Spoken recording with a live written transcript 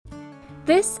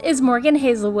This is Morgan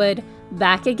Hazelwood,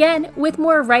 back again with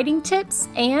more writing tips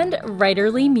and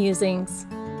writerly musings.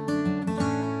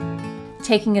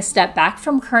 Taking a step back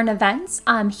from current events,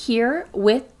 I'm here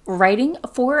with Writing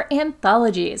for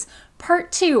Anthologies,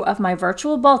 part 2 of my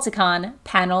virtual Balticon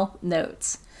panel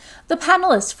notes. The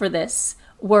panelists for this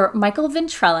were Michael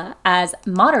Ventrella as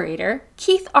moderator,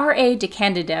 Keith R.A.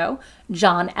 DeCandido,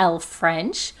 John L.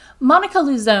 French, Monica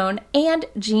Luzone, and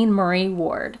Jean Marie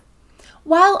Ward.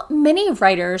 While many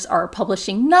writers are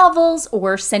publishing novels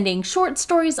or sending short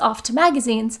stories off to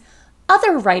magazines,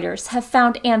 other writers have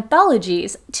found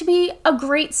anthologies to be a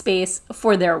great space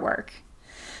for their work.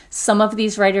 Some of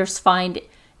these writers find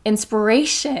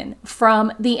inspiration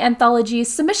from the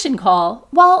anthology's submission call,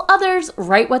 while others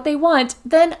write what they want,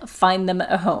 then find them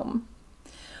a home.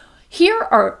 Here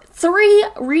are 3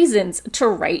 reasons to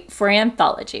write for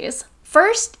anthologies.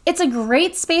 First, it's a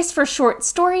great space for short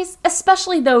stories,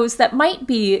 especially those that might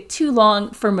be too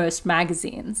long for most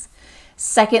magazines.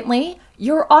 Secondly,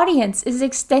 your audience is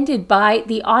extended by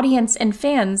the audience and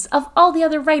fans of all the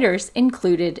other writers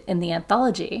included in the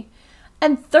anthology.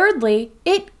 And thirdly,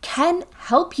 it can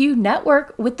help you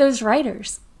network with those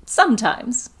writers,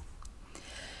 sometimes.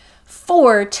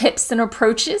 4 tips and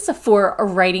approaches for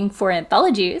writing for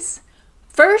anthologies.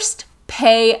 First,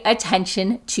 pay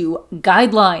attention to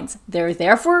guidelines. They're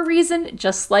there for a reason,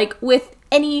 just like with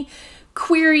any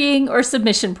querying or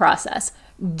submission process.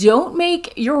 Don't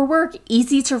make your work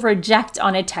easy to reject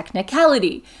on a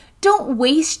technicality. Don't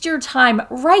waste your time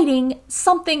writing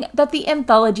something that the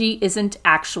anthology isn't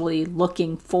actually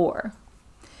looking for.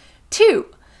 2,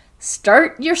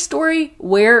 start your story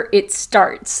where it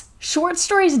starts. Short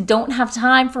stories don't have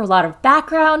time for a lot of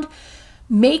background.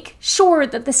 Make sure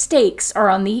that the stakes are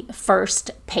on the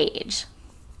first page.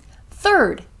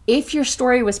 Third, if your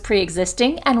story was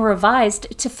pre-existing and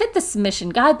revised to fit the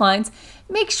submission guidelines,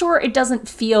 make sure it doesn't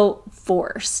feel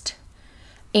forced.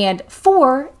 And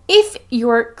 4, if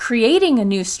you're creating a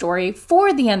new story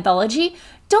for the anthology,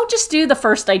 don't just do the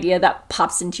first idea that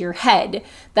pops into your head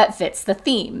that fits the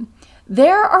theme.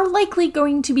 There are likely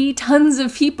going to be tons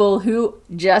of people who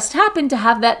just happen to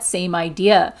have that same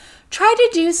idea. Try to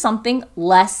do something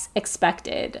less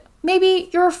expected, maybe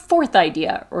your 4th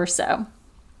idea or so.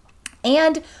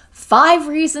 And 5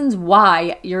 reasons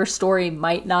why your story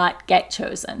might not get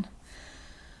chosen.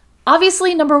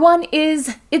 Obviously, number 1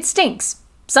 is it stinks.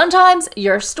 Sometimes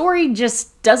your story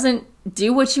just doesn't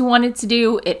do what you want it to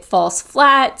do. It falls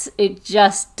flat. It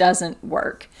just doesn't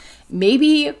work.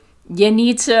 Maybe you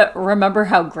need to remember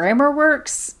how grammar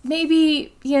works.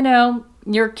 Maybe,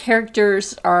 your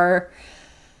characters are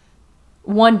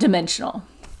one-dimensional.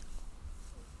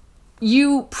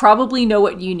 You probably know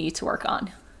what you need to work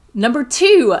on. Number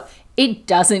 2, it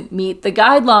doesn't meet the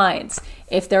guidelines.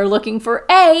 If they're looking for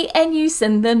A and you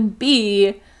send them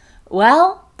B,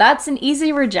 well, that's an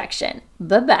easy rejection.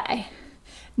 Bye-bye.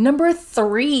 Number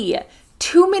 3,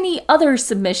 too many other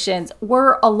submissions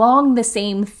were along the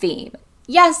same theme.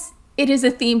 Yes, it is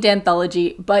a themed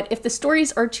anthology, but if the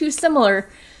stories are too similar,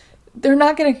 they're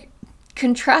not going to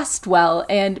contrast well,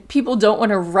 and people don't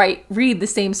want to read the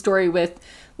same story with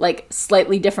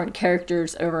slightly different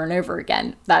characters over and over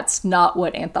again. That's not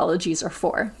what anthologies are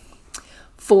for.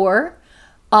 4,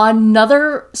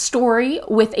 another story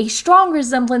with a strong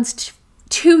resemblance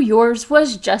to yours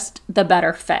was just the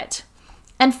better fit.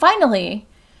 And finally,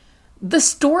 the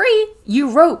story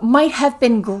you wrote might have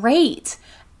been great,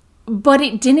 but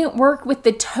it didn't work with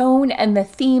the tone and the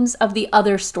themes of the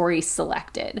other stories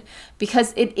selected,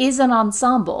 because it is an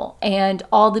ensemble and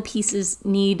all the pieces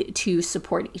need to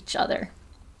support each other.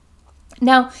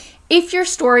 Now, if your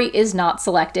story is not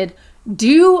selected,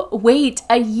 do wait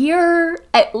a year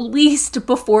at least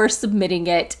before submitting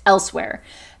it elsewhere.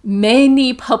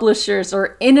 Many publishers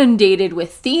are inundated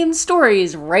with themed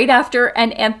stories right after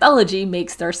an anthology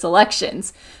makes their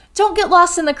selections. Don't get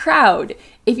lost in the crowd.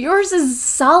 If yours is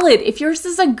solid, if yours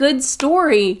is a good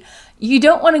story, you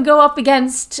don't want to go up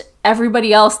against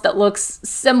everybody else that looks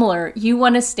similar. You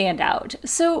want to stand out.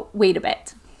 So wait a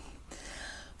bit.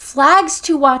 Flags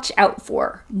to watch out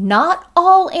for. Not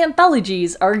all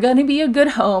anthologies are going to be a good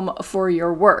home for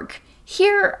your work.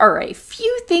 Here are a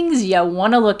few things you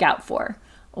want to look out for.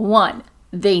 1,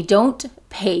 they don't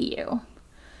pay you.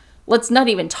 Let's not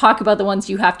even talk about the ones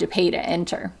you have to pay to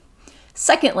enter.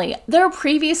 Secondly, their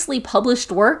previously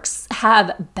published works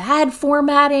have bad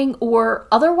formatting or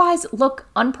otherwise look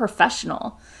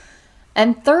unprofessional.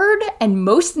 And third, and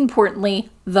most importantly,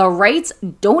 the rights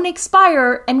don't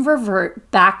expire and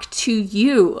revert back to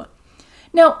you.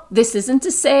 Now, this isn't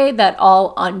to say that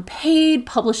all unpaid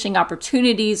publishing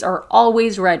opportunities are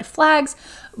always red flags,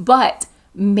 but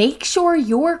make sure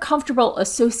you're comfortable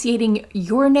associating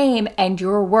your name and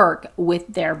your work with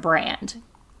their brand.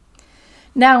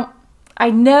 Now,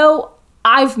 I know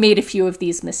I've made a few of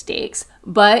these mistakes,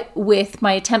 but with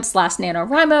my attempts last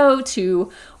NaNoWriMo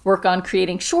to work on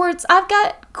creating shorts, I've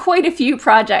got quite a few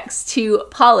projects to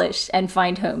polish and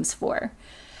find homes for.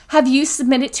 Have you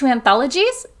submitted to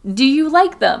anthologies? Do you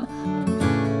like them?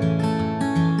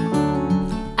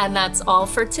 And that's all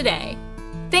for today.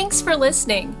 Thanks for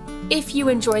listening. If you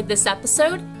enjoyed this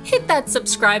episode, hit that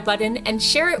subscribe button and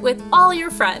share it with all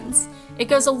your friends. It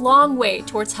goes a long way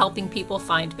towards helping people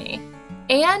find me.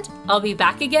 And I'll be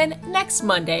back again next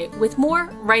Monday with more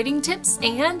writing tips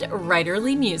and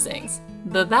writerly musings.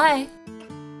 Bye-bye.